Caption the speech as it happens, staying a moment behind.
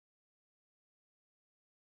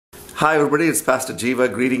Hi everybody, it's Pastor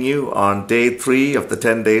Jeeva greeting you on day 3 of the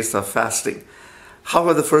 10 days of fasting. How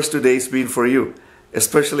have the first 2 days been for you?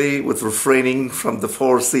 Especially with refraining from the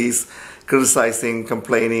 4 C's, criticizing,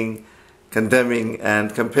 complaining, condemning,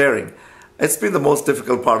 and comparing. It's been the most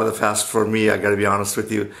difficult part of the fast for me, I gotta be honest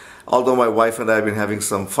with you. Although my wife and I have been having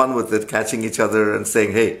some fun with it, catching each other and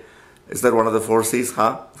saying, hey, is that one of the 4 C's,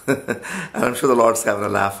 huh? And I'm sure the Lord's having a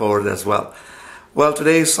laugh over it as well. Well,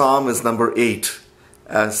 today's psalm is number 8.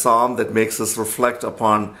 A psalm that makes us reflect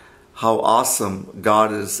upon how awesome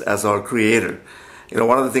God is as our creator. You know,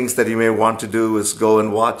 one of the things that you may want to do is go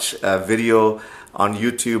and watch a video on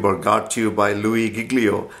YouTube or GodTube by Louis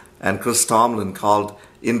Giglio and Chris Tomlin called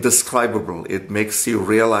Indescribable. It makes you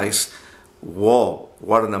realize, whoa,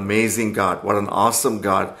 what an amazing God, what an awesome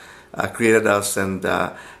God created us. And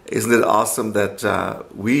isn't it awesome that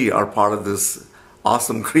we are part of this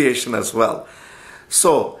awesome creation as well?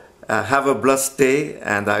 So, have a blessed day,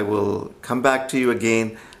 and I will come back to you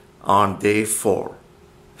again on day 4.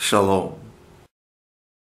 Shalom.